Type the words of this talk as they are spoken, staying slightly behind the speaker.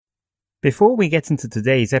Before we get into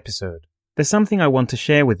today's episode, there's something I want to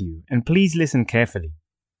share with you, and please listen carefully.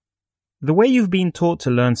 The way you've been taught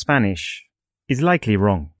to learn Spanish is likely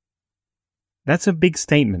wrong. That's a big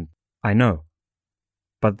statement, I know.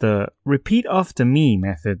 But the repeat after me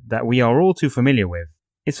method that we are all too familiar with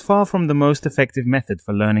is far from the most effective method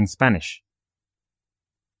for learning Spanish.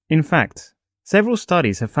 In fact, several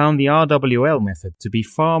studies have found the RWL method to be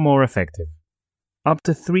far more effective, up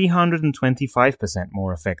to 325%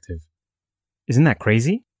 more effective. Isn't that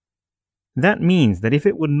crazy? That means that if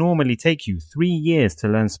it would normally take you 3 years to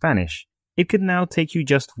learn Spanish, it could now take you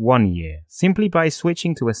just 1 year, simply by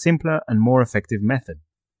switching to a simpler and more effective method.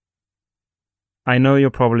 I know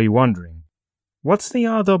you're probably wondering, what's the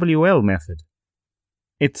RWL method?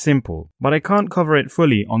 It's simple, but I can't cover it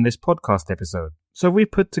fully on this podcast episode, so we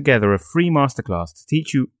put together a free masterclass to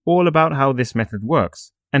teach you all about how this method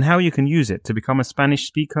works and how you can use it to become a Spanish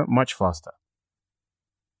speaker much faster.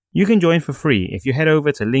 You can join for free if you head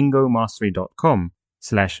over to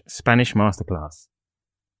lingomastery.com/Spanish Masterclass.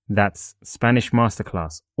 That's Spanish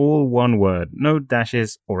Masterclass, all one word, no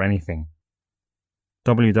dashes or anything.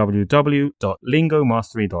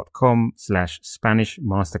 www.lingomastery.com/Spanish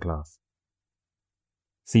Masterclass.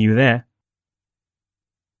 See you there.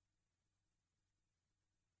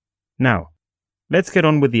 Now, let's get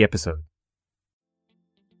on with the episode.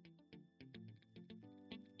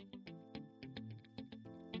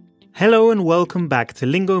 Hello and welcome back to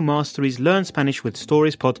Lingo Mastery's Learn Spanish with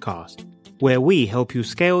Stories podcast, where we help you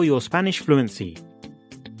scale your Spanish fluency.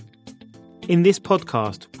 In this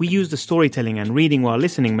podcast, we use the storytelling and reading while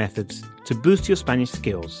listening methods to boost your Spanish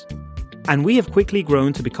skills. And we have quickly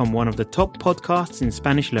grown to become one of the top podcasts in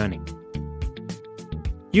Spanish learning.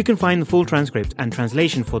 You can find the full transcript and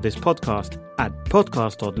translation for this podcast at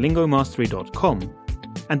podcast.lingomastery.com.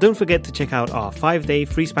 And don't forget to check out our 5-day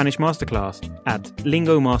free Spanish masterclass at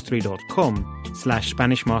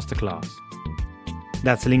lingomastery.com/Spanish Masterclass.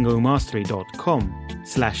 That's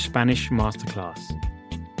lingomastery.com/Spanish Masterclass.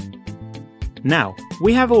 Now,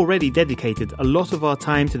 we have already dedicated a lot of our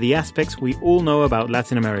time to the aspects we all know about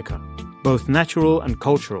Latin America, both natural and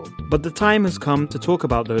cultural, but the time has come to talk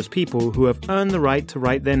about those people who have earned the right to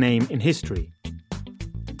write their name in history.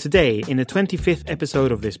 Today, in the 25th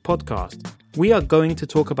episode of this podcast, we are going to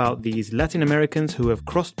talk about these Latin Americans who have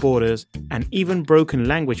crossed borders and even broken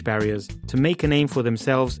language barriers to make a name for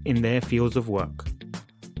themselves in their fields of work.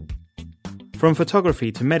 From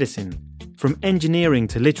photography to medicine, from engineering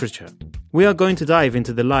to literature, we are going to dive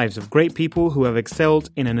into the lives of great people who have excelled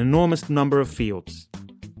in an enormous number of fields.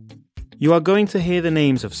 You are going to hear the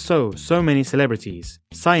names of so many celebrities,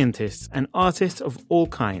 scientists, and artists of all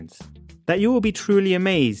kinds, that you will be truly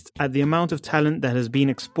amazed at the amount of talent that has been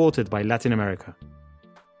exported by Latin America.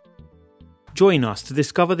 Join us to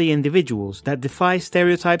discover the individuals that defy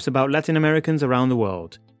stereotypes about Latin Americans around the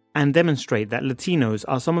world, and demonstrate that Latinos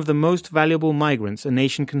are some of the most valuable migrants a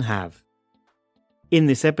nation can have. In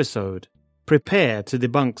this episode, prepare to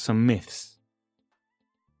debunk some myths.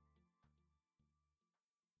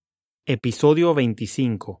 Episodio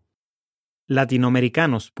 25.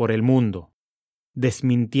 Latinoamericanos por el mundo.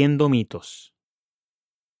 Desmintiendo mitos.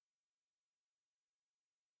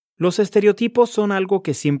 Los estereotipos son algo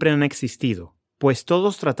que siempre han existido, pues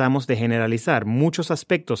todos tratamos de generalizar muchos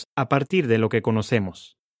aspectos a partir de lo que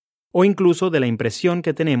conocemos, o incluso de la impresión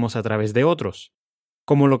que tenemos a través de otros,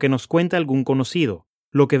 como lo que nos cuenta algún conocido,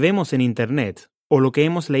 lo que vemos en Internet o lo que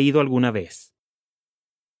hemos leído alguna vez.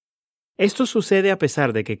 Esto sucede a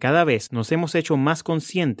pesar de que cada vez nos hemos hecho más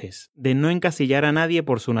conscientes de no encasillar a nadie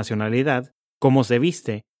por su nacionalidad, cómo se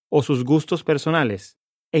viste o sus gustos personales,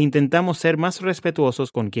 e intentamos ser más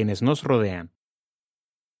respetuosos con quienes nos rodean.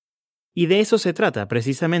 Y de eso se trata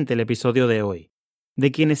precisamente el episodio de hoy,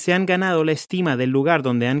 de quienes se han ganado la estima del lugar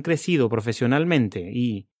donde han crecido profesionalmente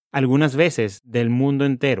y, algunas veces, del mundo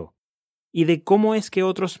entero, y de cómo es que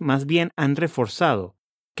otros más bien han reforzado,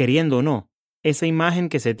 queriendo o no, esa imagen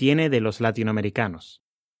que se tiene de los latinoamericanos.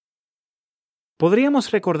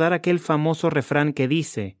 Podríamos recordar aquel famoso refrán que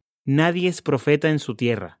dice: nadie es profeta en su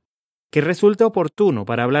tierra, que resulta oportuno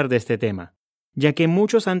para hablar de este tema, ya que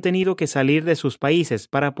muchos han tenido que salir de sus países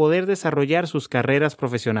para poder desarrollar sus carreras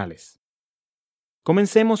profesionales.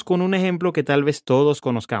 Comencemos con un ejemplo que tal vez todos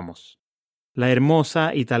conozcamos: la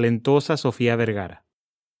hermosa y talentosa Sofía Vergara.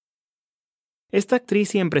 Esta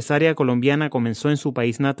actriz y empresaria colombiana comenzó en su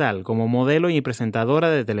país natal como modelo y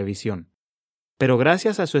presentadora de televisión, pero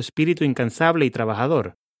gracias a su espíritu incansable y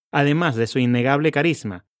trabajador, además de su innegable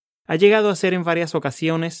carisma, ha llegado a ser en varias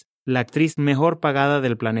ocasiones la actriz mejor pagada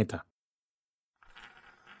del planeta.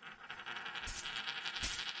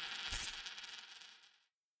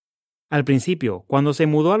 Al principio, cuando se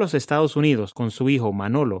mudó a los Estados Unidos con su hijo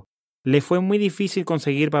Manolo, le fue muy difícil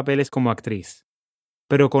conseguir papeles como actriz.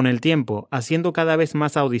 Pero con el tiempo, haciendo cada vez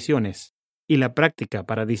más audiciones y la práctica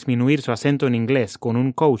para disminuir su acento en inglés con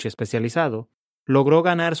un coach especializado, logró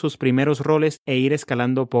ganar sus primeros roles e ir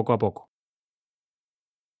escalando poco a poco.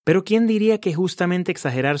 Pero ¿quién diría que justamente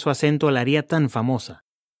exagerar su acento la haría tan famosa?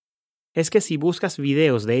 Es que si buscas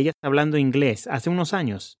videos de ella hablando inglés hace unos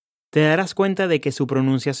años, te darás cuenta de que su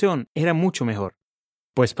pronunciación era mucho mejor,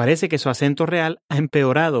 pues parece que su acento real ha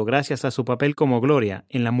empeorado gracias a su papel como Gloria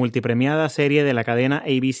en la multipremiada serie de la cadena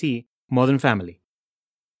ABC, Modern Family.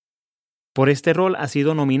 Por este rol ha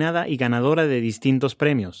sido nominada y ganadora de distintos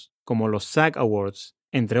premios, como los SAG Awards,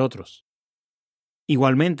 entre otros.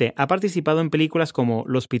 Igualmente, ha participado en películas como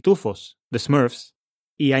Los Pitufos, The Smurfs,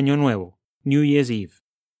 y Año Nuevo, New Year's Eve,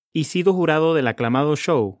 y sido jurado del aclamado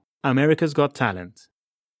show America's Got Talent.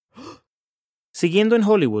 Siguiendo en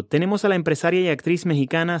Hollywood, tenemos a la empresaria y actriz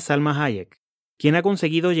mexicana Salma Hayek, quien ha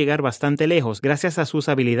conseguido llegar bastante lejos gracias a sus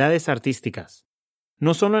habilidades artísticas.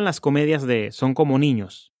 No solo en las comedias de Son como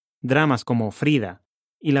niños, dramas como Frida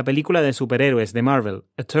y la película de superhéroes de Marvel,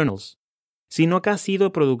 Eternals, sino que ha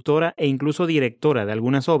sido productora e incluso directora de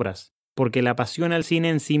algunas obras, porque le apasiona el cine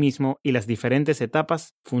en sí mismo y las diferentes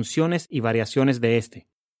etapas, funciones y variaciones de este.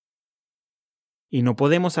 Y no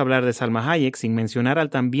podemos hablar de Salma Hayek sin mencionar al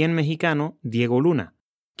también mexicano Diego Luna,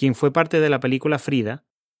 quien fue parte de la película Frida,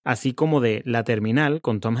 así como de La Terminal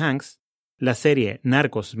con Tom Hanks, la serie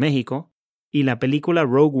Narcos México y la película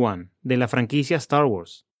Rogue One de la franquicia Star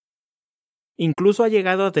Wars. Incluso ha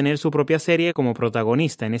llegado a tener su propia serie como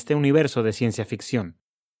protagonista en este universo de ciencia ficción,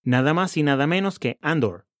 nada más y nada menos que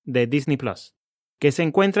Andor, de Disney Plus, que se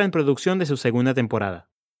encuentra en producción de su segunda temporada.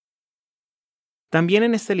 También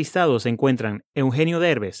en este listado se encuentran Eugenio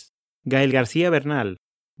Derbez, Gael García Bernal,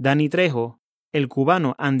 Dani Trejo, el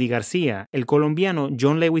cubano Andy García, el colombiano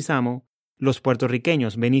John Leguizamo, los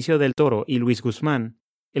puertorriqueños Benicio del Toro y Luis Guzmán,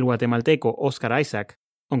 el guatemalteco Oscar Isaac,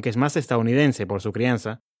 aunque es más estadounidense por su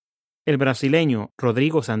crianza, el brasileño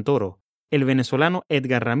Rodrigo Santoro, el venezolano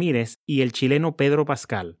Edgar Ramírez y el chileno Pedro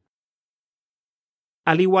Pascal.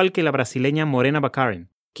 Al igual que la brasileña Morena Baccarin,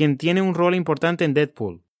 quien tiene un rol importante en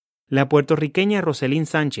Deadpool, la puertorriqueña Roselín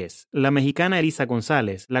Sánchez, la mexicana Elisa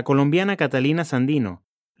González, la colombiana Catalina Sandino,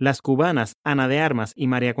 las cubanas Ana de Armas y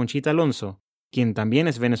María Conchita Alonso, quien también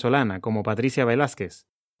es venezolana como Patricia Velázquez,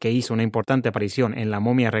 que hizo una importante aparición en La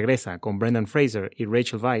momia regresa con Brendan Fraser y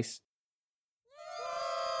Rachel Weisz.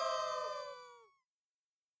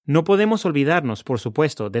 No podemos olvidarnos, por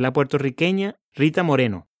supuesto, de la puertorriqueña Rita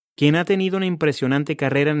Moreno, quien ha tenido una impresionante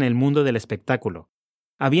carrera en el mundo del espectáculo,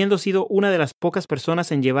 habiendo sido una de las pocas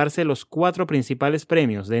personas en llevarse los 4 principales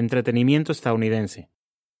premios de entretenimiento estadounidense.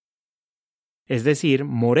 Es decir,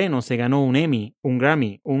 Moreno se ganó un Emmy, un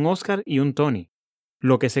Grammy, un Oscar y un Tony,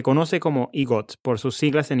 lo que se conoce como EGOT por sus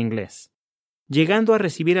siglas en inglés, llegando a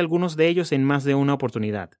recibir algunos de ellos en más de una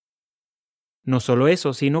oportunidad. No solo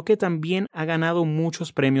eso, sino que también ha ganado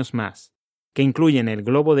muchos premios más, que incluyen el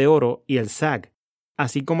Globo de Oro y el SAG,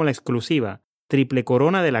 así como la exclusiva Triple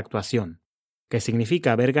Corona de la Actuación, que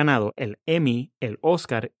significa haber ganado el Emmy, el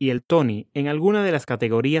Oscar y el Tony en alguna de las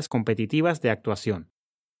categorías competitivas de actuación.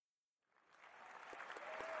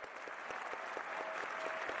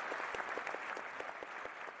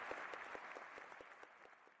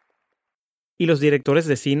 ¿Y los directores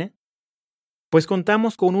de cine? Pues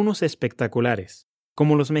contamos con unos espectaculares,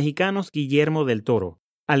 como los mexicanos Guillermo del Toro,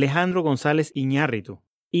 Alejandro González Iñárritu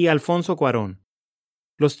y Alfonso Cuarón,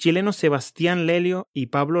 los chilenos Sebastián Lelio y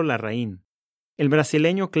Pablo Larraín, el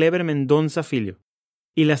brasileño Cleber Mendonça Filho,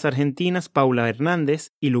 y las argentinas Paula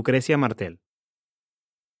Hernández y Lucrecia Martel.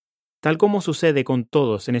 Tal como sucede con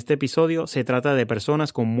todos en este episodio, se trata de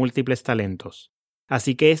personas con múltiples talentos,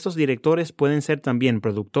 así que estos directores pueden ser también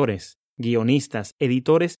productores, guionistas,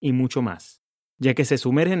 editores y mucho más, ya que se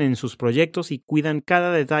sumergen en sus proyectos y cuidan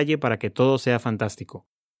cada detalle para que todo sea fantástico.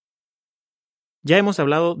 Ya hemos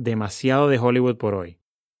hablado demasiado de Hollywood por hoy,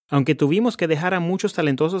 aunque tuvimos que dejar a muchos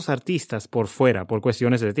talentosos artistas por fuera por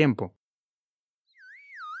cuestiones de tiempo.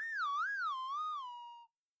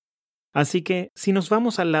 Así que, si nos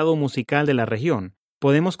vamos al lado musical de la región,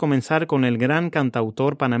 podemos comenzar con el gran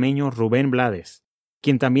cantautor panameño Rubén Blades,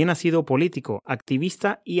 quien también ha sido político,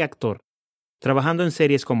 activista y actor, trabajando en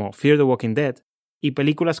series como Fear the Walking Dead y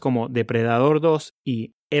películas como Depredador 2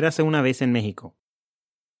 y Érase una vez en México.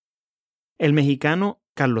 El mexicano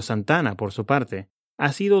Carlos Santana, por su parte,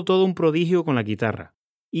 ha sido todo un prodigio con la guitarra,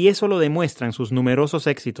 y eso lo demuestran sus numerosos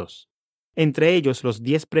éxitos, entre ellos los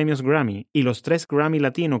 10 premios Grammy y los 3 Grammy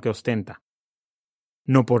Latino que ostenta.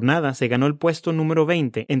 No por nada se ganó el puesto número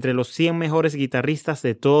 20 entre los 100 mejores guitarristas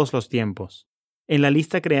de todos los tiempos, en la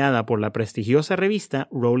lista creada por la prestigiosa revista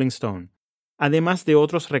Rolling Stone, además de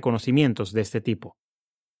otros reconocimientos de este tipo.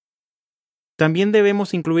 También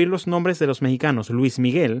debemos incluir los nombres de los mexicanos Luis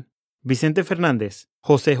Miguel, Vicente Fernández,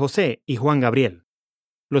 José José y Juan Gabriel,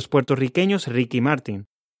 los puertorriqueños Ricky Martin,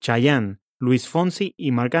 Chayanne, Luis Fonsi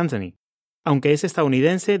y Marc Anthony, aunque es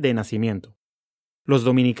estadounidense de nacimiento, los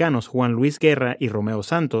dominicanos Juan Luis Guerra y Romeo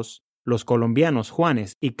Santos, los colombianos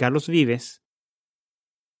Juanes y Carlos Vives,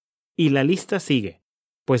 y la lista sigue,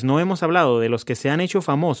 pues no hemos hablado de los que se han hecho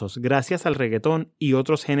famosos gracias al reggaetón y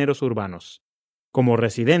otros géneros urbanos, como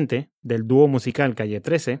Residente, del dúo musical Calle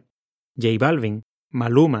 13, J Balvin,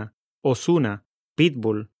 Maluma, Ozuna,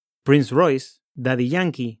 Pitbull, Prince Royce, Daddy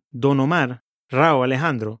Yankee, Don Omar, Rauw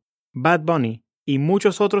Alejandro, Bad Bunny y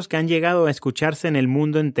muchos otros que han llegado a escucharse en el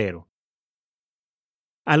mundo entero.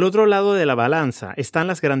 Al otro lado de la balanza están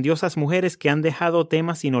las grandiosas mujeres que han dejado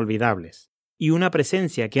temas inolvidables y una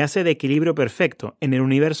presencia que hace de equilibrio perfecto en el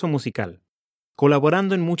universo musical,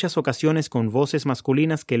 colaborando en muchas ocasiones con voces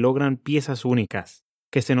masculinas que logran piezas únicas,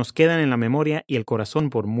 que se nos quedan en la memoria y el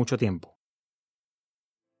corazón por mucho tiempo.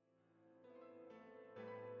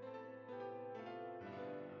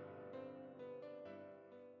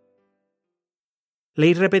 La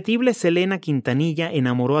irrepetible Selena Quintanilla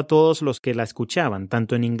enamoró a todos los que la escuchaban,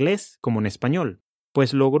 tanto en inglés como en español,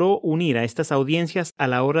 pues logró unir a estas audiencias a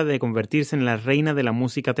la hora de convertirse en la reina de la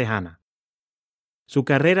música tejana. Su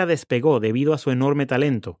carrera despegó debido a su enorme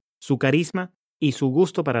talento, su carisma y su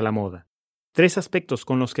gusto para la moda, 3 aspectos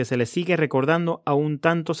con los que se le sigue recordando aún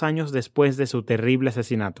tantos años después de su terrible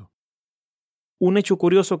asesinato. Un hecho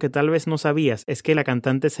curioso que tal vez no sabías es que la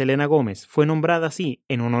cantante Selena Gómez fue nombrada así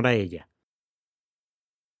en honor a ella.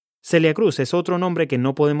 Celia Cruz es otro nombre que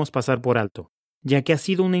no podemos pasar por alto, ya que ha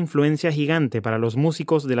sido una influencia gigante para los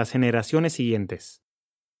músicos de las generaciones siguientes.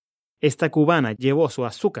 Esta cubana llevó su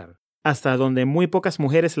azúcar hasta donde muy pocas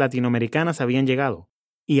mujeres latinoamericanas habían llegado,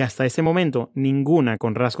 y hasta ese momento ninguna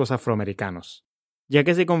con rasgos afroamericanos, ya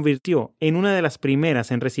que se convirtió en una de las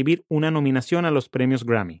primeras en recibir una nominación a los premios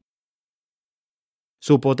Grammy.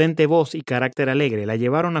 Su potente voz y carácter alegre la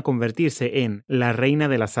llevaron a convertirse en la reina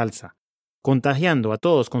de la salsa, contagiando a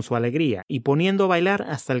todos con su alegría y poniendo a bailar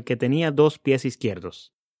hasta el que tenía 2 pies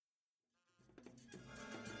izquierdos.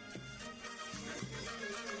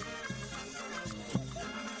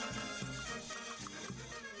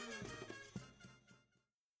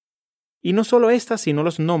 Y no solo estas, sino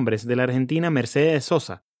los nombres de la argentina Mercedes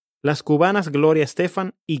Sosa, las cubanas Gloria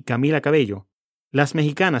Estefan y Camila Cabello, las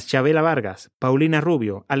mexicanas Chabela Vargas, Paulina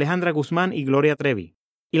Rubio, Alejandra Guzmán y Gloria Trevi,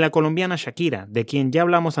 y la colombiana Shakira, de quien ya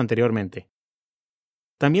hablamos anteriormente.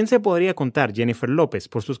 También se podría contar Jennifer López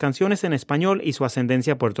por sus canciones en español y su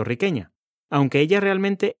ascendencia puertorriqueña, aunque ella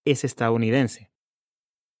realmente es estadounidense.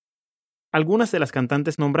 Algunas de las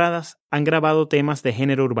cantantes nombradas han grabado temas de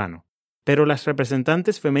género urbano, pero las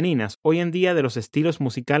representantes femeninas hoy en día de los estilos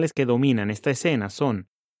musicales que dominan esta escena son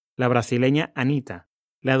la brasileña Anita,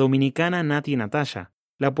 la dominicana Nati Natasha,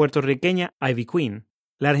 la puertorriqueña Ivy Queen,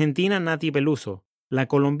 la argentina Nati Peluso, la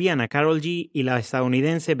colombiana Karol G y la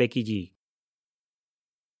estadounidense Becky G.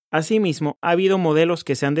 Asimismo, ha habido modelos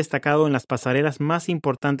que se han destacado en las pasarelas más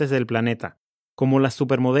importantes del planeta, como las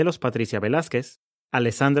supermodelos Patricia Velázquez,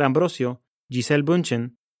 Alessandra Ambrosio, Giselle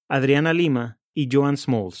Bündchen, Adriana Lima y Joan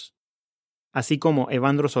Smalls, así como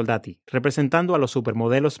Evandro Soldati, representando a los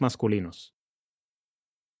supermodelos masculinos.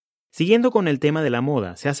 Siguiendo con el tema de la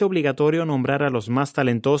moda, se hace obligatorio nombrar a los más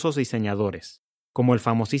talentosos diseñadores, como el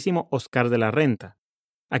famosísimo Oscar de la Renta,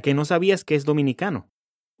 ¿a que no sabías que es dominicano?,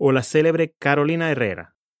 o la célebre Carolina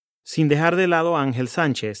Herrera, sin dejar de lado a Ángel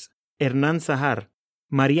Sánchez, Hernán Zahar,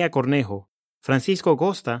 María Cornejo, Francisco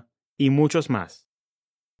Costa y muchos más.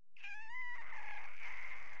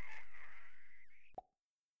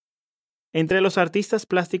 Entre los artistas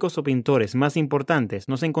plásticos o pintores más importantes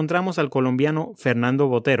nos encontramos al colombiano Fernando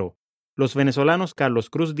Botero, los venezolanos Carlos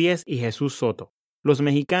Cruz Diez y Jesús Soto, los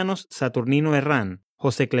mexicanos Saturnino Herrán,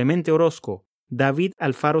 José Clemente Orozco, David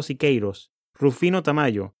Alfaro Siqueiros, Rufino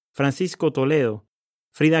Tamayo, Francisco Toledo,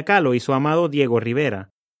 Frida Kahlo y su amado Diego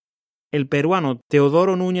Rivera, el peruano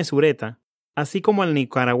Teodoro Núñez Ureta, así como el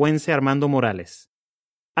nicaragüense Armando Morales,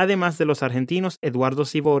 además de los argentinos Eduardo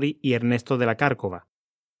Sivori y Ernesto de la Cárcova,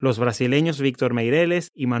 los brasileños Víctor Meireles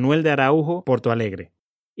y Manuel de Araujo Porto Alegre,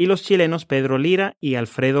 y los chilenos Pedro Lira y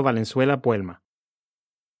Alfredo Valenzuela Puelma.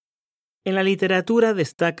 En la literatura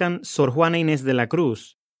destacan Sor Juana Inés de la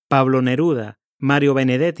Cruz, Pablo Neruda, Mario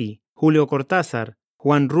Benedetti, Julio Cortázar,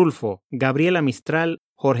 Juan Rulfo, Gabriela Mistral,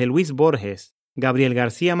 Jorge Luis Borges, Gabriel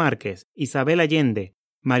García Márquez, Isabel Allende,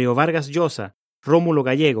 Mario Vargas Llosa, Rómulo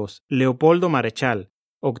Gallegos, Leopoldo Marechal,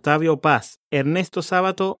 Octavio Paz, Ernesto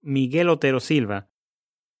Sábato, Miguel Otero Silva.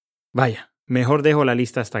 Vaya, mejor dejo la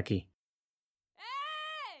lista hasta aquí.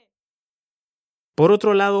 Por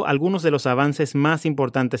otro lado, algunos de los avances más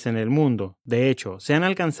importantes en el mundo, de hecho, se han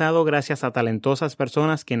alcanzado gracias a talentosas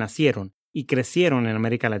personas que nacieron y crecieron en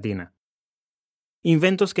América Latina.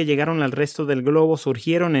 Inventos que llegaron al resto del globo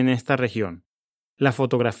surgieron en esta región. La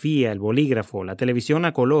fotografía, el bolígrafo, la televisión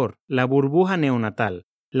a color, la burbuja neonatal,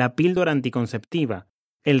 la píldora anticonceptiva,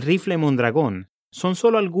 el rifle Mondragón, son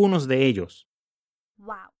solo algunos de ellos.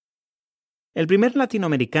 Wow. El primer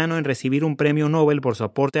latinoamericano en recibir un premio Nobel por su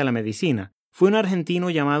aporte a la medicina fue un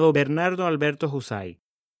argentino llamado Bernardo Alberto Husay.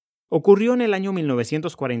 Ocurrió en el año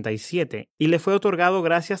 1947 y le fue otorgado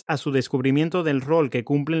gracias a su descubrimiento del rol que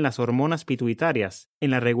cumplen las hormonas pituitarias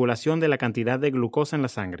en la regulación de la cantidad de glucosa en la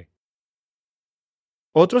sangre.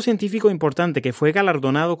 Otro científico importante que fue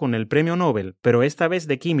galardonado con el premio Nobel, pero esta vez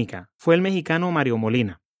de química, fue el mexicano Mario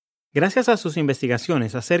Molina, gracias a sus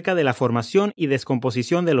investigaciones acerca de la formación y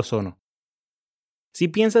descomposición del ozono. Si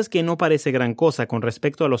piensas que no parece gran cosa con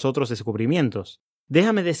respecto a los otros descubrimientos,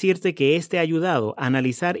 déjame decirte que este ha ayudado a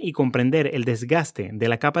analizar y comprender el desgaste de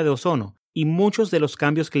la capa de ozono y muchos de los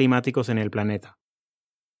cambios climáticos en el planeta.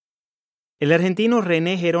 El argentino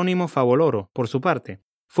René Jerónimo Favoloro, por su parte,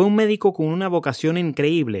 fue un médico con una vocación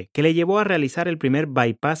increíble que le llevó a realizar el primer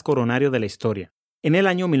bypass coronario de la historia, en el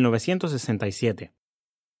año 1967.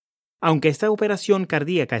 Aunque esta operación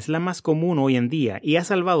cardíaca es la más común hoy en día y ha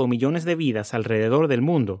salvado millones de vidas alrededor del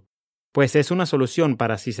mundo, pues es una solución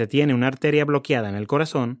para si se tiene una arteria bloqueada en el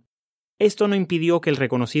corazón, esto no impidió que el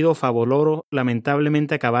reconocido Favoloro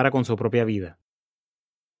lamentablemente acabara con su propia vida.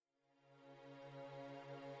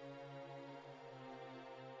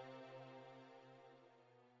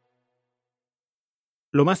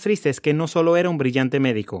 Lo más triste es que no solo era un brillante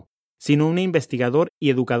médico, sino un investigador y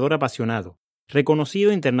educador apasionado,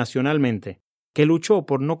 reconocido internacionalmente, que luchó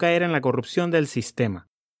por no caer en la corrupción del sistema.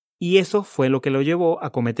 Y eso fue lo que lo llevó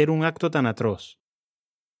a cometer un acto tan atroz.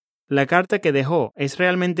 La carta que dejó es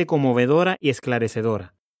realmente conmovedora y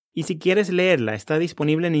esclarecedora, y si quieres leerla está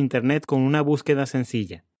disponible en internet con una búsqueda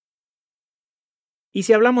sencilla. Y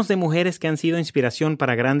si hablamos de mujeres que han sido inspiración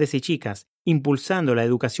para grandes y chicas, impulsando la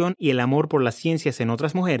educación y el amor por las ciencias en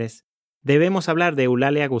otras mujeres, debemos hablar de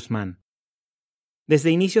Eulalia Guzmán.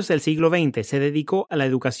 Desde inicios del siglo XX se dedicó a la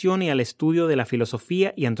educación y al estudio de la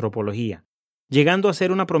filosofía y antropología, llegando a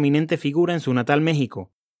ser una prominente figura en su natal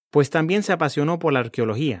México, pues también se apasionó por la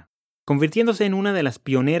arqueología, convirtiéndose en una de las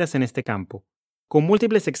pioneras en este campo, con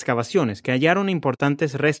múltiples excavaciones que hallaron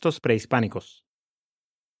importantes restos prehispánicos.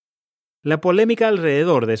 La polémica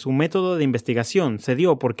alrededor de su método de investigación se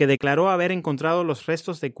dio porque declaró haber encontrado los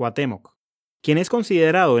restos de Cuauhtémoc, quien es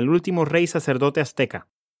considerado el último rey sacerdote azteca.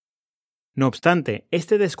 No obstante,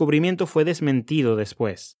 este descubrimiento fue desmentido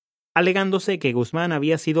después, alegándose que Guzmán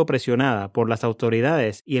había sido presionada por las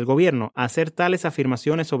autoridades y el gobierno a hacer tales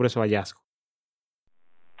afirmaciones sobre su hallazgo.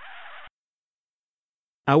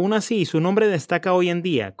 Aún así, su nombre destaca hoy en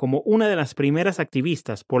día como una de las primeras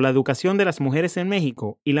activistas por la educación de las mujeres en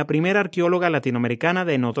México y la primera arqueóloga latinoamericana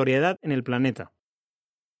de notoriedad en el planeta.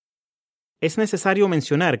 Es necesario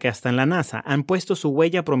mencionar que hasta en la NASA han puesto su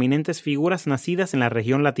huella prominentes figuras nacidas en la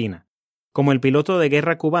región latina, como el piloto de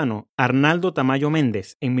guerra cubano Arnaldo Tamayo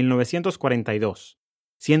Méndez en 1942,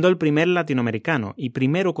 siendo el primer latinoamericano y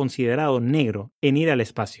primero considerado negro en ir al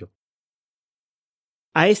espacio.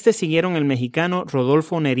 A este siguieron el mexicano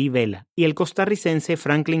Rodolfo Nerí Vela y el costarricense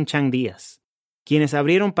Franklin Chang Díaz, quienes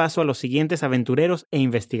abrieron paso a los siguientes aventureros e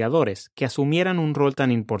investigadores que asumieran un rol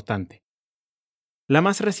tan importante. La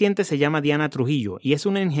más reciente se llama Diana Trujillo y es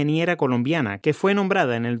una ingeniera colombiana que fue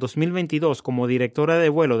nombrada en el 2022 como directora de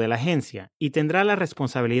vuelo de la agencia y tendrá la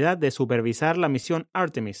responsabilidad de supervisar la misión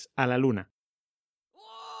Artemis a la Luna.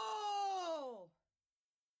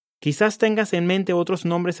 Quizás tengas en mente otros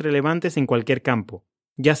nombres relevantes en cualquier campo,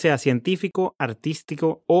 ya sea científico,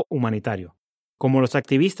 artístico o humanitario, como los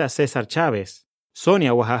activistas César Chávez,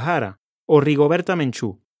 Sonia Guajajara o Rigoberta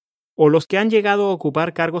Menchú, o los que han llegado a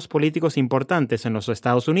ocupar cargos políticos importantes en los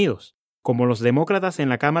Estados Unidos, como los demócratas en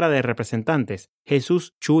la Cámara de Representantes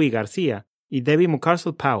Jesús Chuy García y Debbie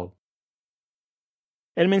Mucarsel-Powell.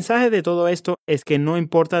 El mensaje de todo esto es que no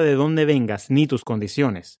importa de dónde vengas ni tus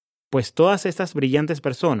condiciones, pues todas estas brillantes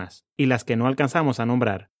personas, y las que no alcanzamos a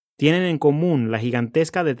nombrar, tienen en común la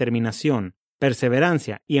gigantesca determinación,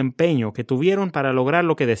 perseverancia y empeño que tuvieron para lograr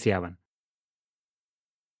lo que deseaban.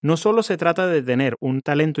 No solo se trata de tener un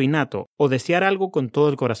talento innato o desear algo con todo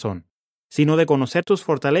el corazón, sino de conocer tus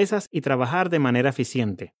fortalezas y trabajar de manera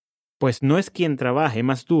eficiente, pues no es quien trabaje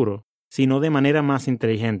más duro, sino de manera más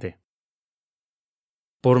inteligente.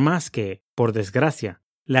 Por más que, por desgracia,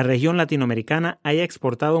 la región latinoamericana haya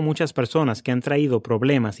exportado muchas personas que han traído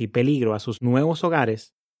problemas y peligro a sus nuevos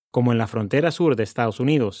hogares, como en la frontera sur de Estados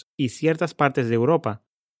Unidos y ciertas partes de Europa,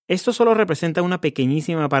 esto solo representa una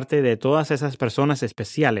pequeñísima parte de todas esas personas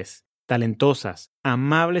especiales, talentosas,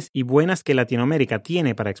 amables y buenas que Latinoamérica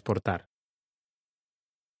tiene para exportar.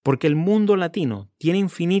 Porque el mundo latino tiene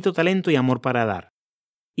infinito talento y amor para dar.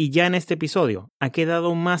 Y ya en este episodio ha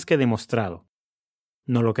quedado más que demostrado.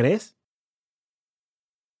 ¿No lo crees?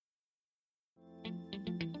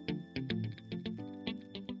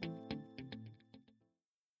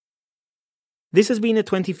 This has been the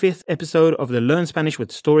 25th episode of the Learn Spanish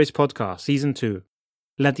with Stories podcast, Season 2,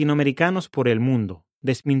 Latinoamericanos por el Mundo,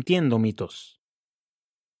 Desmintiendo Mitos.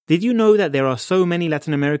 Did you know that there are so many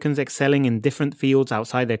Latin Americans excelling in different fields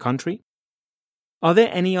outside their country? Are there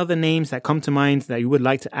any other names that come to mind that you would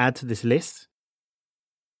like to add to this list?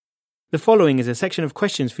 The following is a section of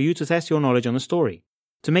questions for you to test your knowledge on the story,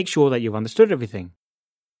 to make sure that you've understood everything.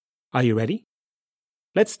 Are you ready?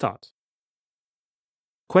 Let's start.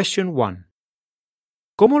 Question 1.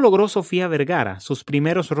 ¿Cómo logró Sofía Vergara sus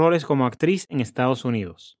primeros roles como actriz en Estados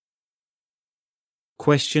Unidos?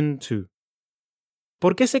 Question 2.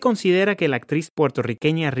 ¿Por qué se considera que la actriz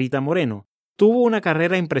puertorriqueña Rita Moreno tuvo una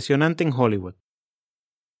carrera impresionante en Hollywood?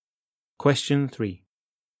 Question 3.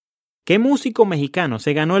 ¿Qué músico mexicano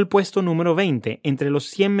se ganó el puesto número 20 entre los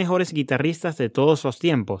 100 mejores guitarristas de todos los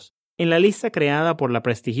tiempos en la lista creada por la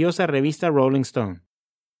prestigiosa revista Rolling Stone?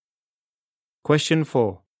 Question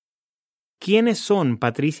 4. ¿Quiénes son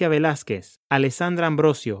Patricia Velázquez, Alessandra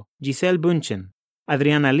Ambrosio, Giselle Bündchen,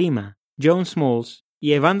 Adriana Lima, Joan Smalls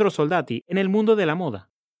y Evandro Soldati en el mundo de la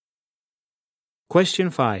moda?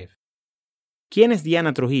 Question 5. ¿Quién es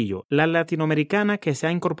Diana Trujillo, la latinoamericana que se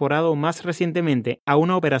ha incorporado más recientemente a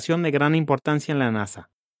una operación de gran importancia en la NASA?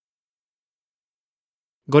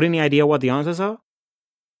 Got any idea what the answers are?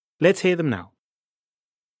 Let's hear them now.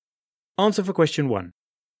 Answer for question 1.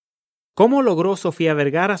 ¿Cómo logró Sofía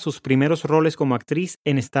Vergara sus primeros roles como actriz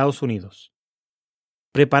en Estados Unidos?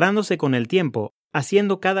 Preparándose con el tiempo,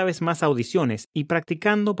 haciendo cada vez más audiciones y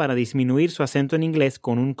practicando para disminuir su acento en inglés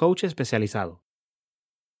con un coach especializado.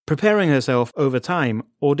 Preparing herself over time,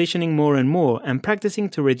 auditioning more and practicing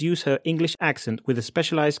to reduce her English accent with a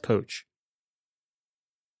specialized coach.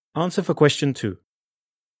 Answer for question 2.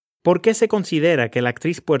 ¿Por qué se considera que la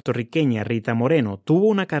actriz puertorriqueña Rita Moreno tuvo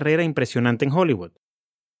una carrera impresionante en Hollywood?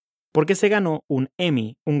 Porque se ganó un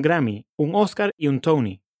Emmy, un Grammy, un Oscar y un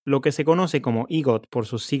Tony, lo que se conoce como EGOT por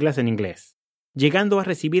sus siglas en inglés, llegando a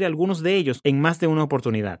recibir algunos de ellos en más de una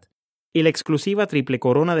oportunidad, y la exclusiva triple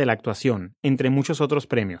corona de la actuación, entre muchos otros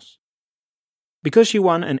premios. Because she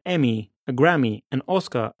won an Emmy, a Grammy, an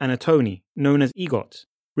Oscar, and a Tony, known as EGOT,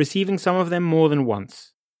 receiving some of them more than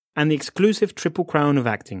once, and the exclusive Triple Crown of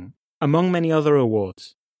Acting, among many other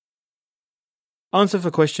awards. Answer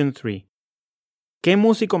for question 3. ¿Qué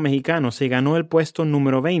músico mexicano se ganó el puesto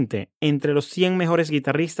número 20 entre los 100 mejores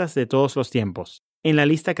guitarristas de todos los tiempos, en la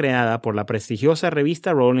lista creada por la prestigiosa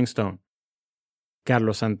revista Rolling Stone?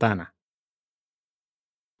 Carlos Santana.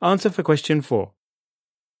 Answer for question 4.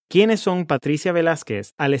 ¿Quiénes son Patricia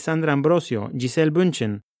Velázquez, Alessandra Ambrosio, Giselle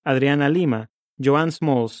Bündchen, Adriana Lima, Joan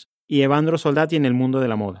Smalls y Evandro Soldati en el mundo de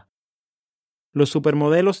la moda? Los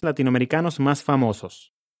supermodelos latinoamericanos más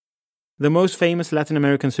famosos. The most famous Latin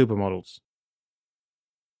American supermodels.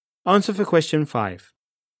 Answer for question 5.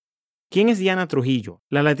 ¿Quién es Diana Trujillo,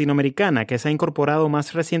 la latinoamericana que se ha incorporado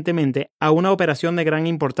más recientemente a una operación de gran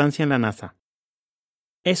importancia en la NASA?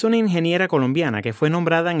 Es una ingeniera colombiana que fue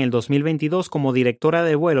nombrada en el 2022 como directora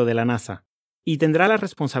de vuelo de la NASA y tendrá la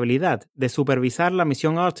responsabilidad de supervisar la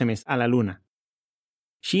misión Artemis a la Luna.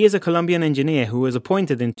 She is a Colombian engineer who was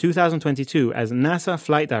appointed in 2022 as NASA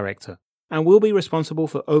Flight Director and will be responsible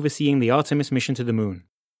for overseeing the Artemis mission to the Moon.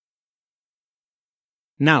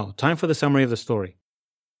 Now, time for the summary of the story.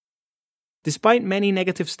 Despite many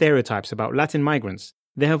negative stereotypes about Latin migrants,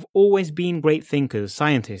 there have always been great thinkers,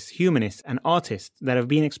 scientists, humanists, and artists that have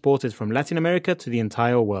been exported from Latin America to the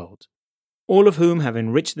entire world, all of whom have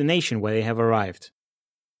enriched the nation where they have arrived.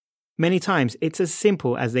 Many times, it's as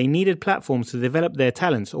simple as they needed platforms to develop their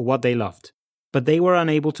talents or what they loved, but they were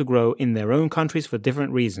unable to grow in their own countries for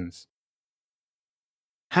different reasons.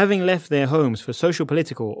 Having left their homes for social,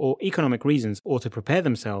 political, or economic reasons or to prepare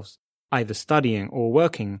themselves, either studying or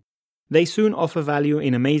working, they soon offer value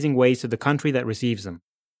in amazing ways to the country that receives them.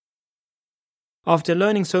 After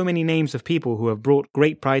learning so many names of people who have brought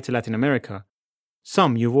great pride to Latin America,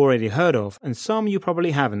 some you've already heard of and some you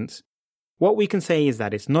probably haven't, what we can say is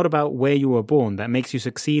that it's not about where you were born that makes you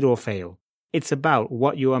succeed or fail. It's about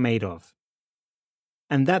what you are made of.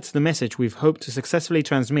 And that's the message we've hoped to successfully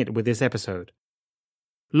transmit with this episode.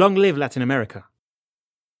 Long live Latin America!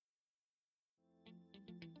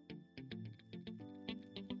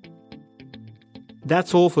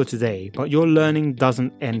 That's all for today, but your learning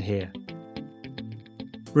doesn't end here.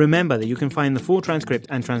 Remember that you can find the full transcript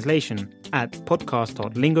and translation at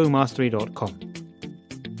podcast.lingomastery.com.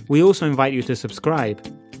 We also invite you to subscribe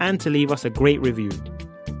and to leave us a great review.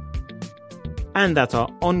 And that our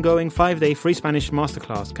ongoing 5-day free Spanish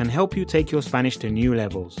masterclass can help you take your Spanish to new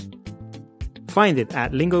levels. Find it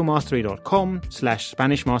at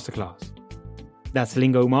lingomastery.com/Spanish Masterclass. That's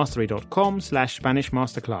lingomastery.com/Spanish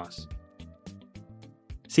Masterclass.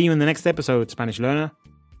 See you in the next episode, Spanish learner.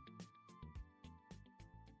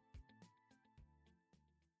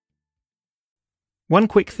 One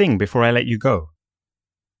quick thing before I let you go.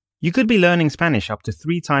 You could be learning Spanish up to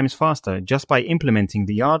 3 times faster just by implementing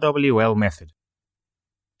the RWL method.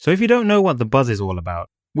 So if you don't know what the buzz is all about,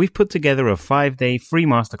 we've put together a 5-day free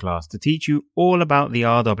masterclass to teach you all about the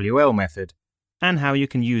RWL method and how you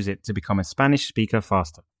can use it to become a Spanish speaker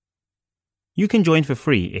faster. You can join for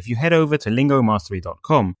free if you head over to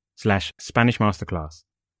lingomastery.com/Spanish Masterclass.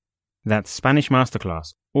 That's Spanish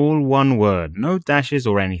Masterclass, all one word, no dashes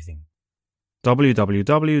or anything.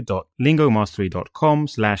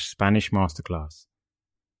 www.lingomastery.com/Spanish Masterclass.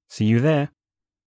 See you there.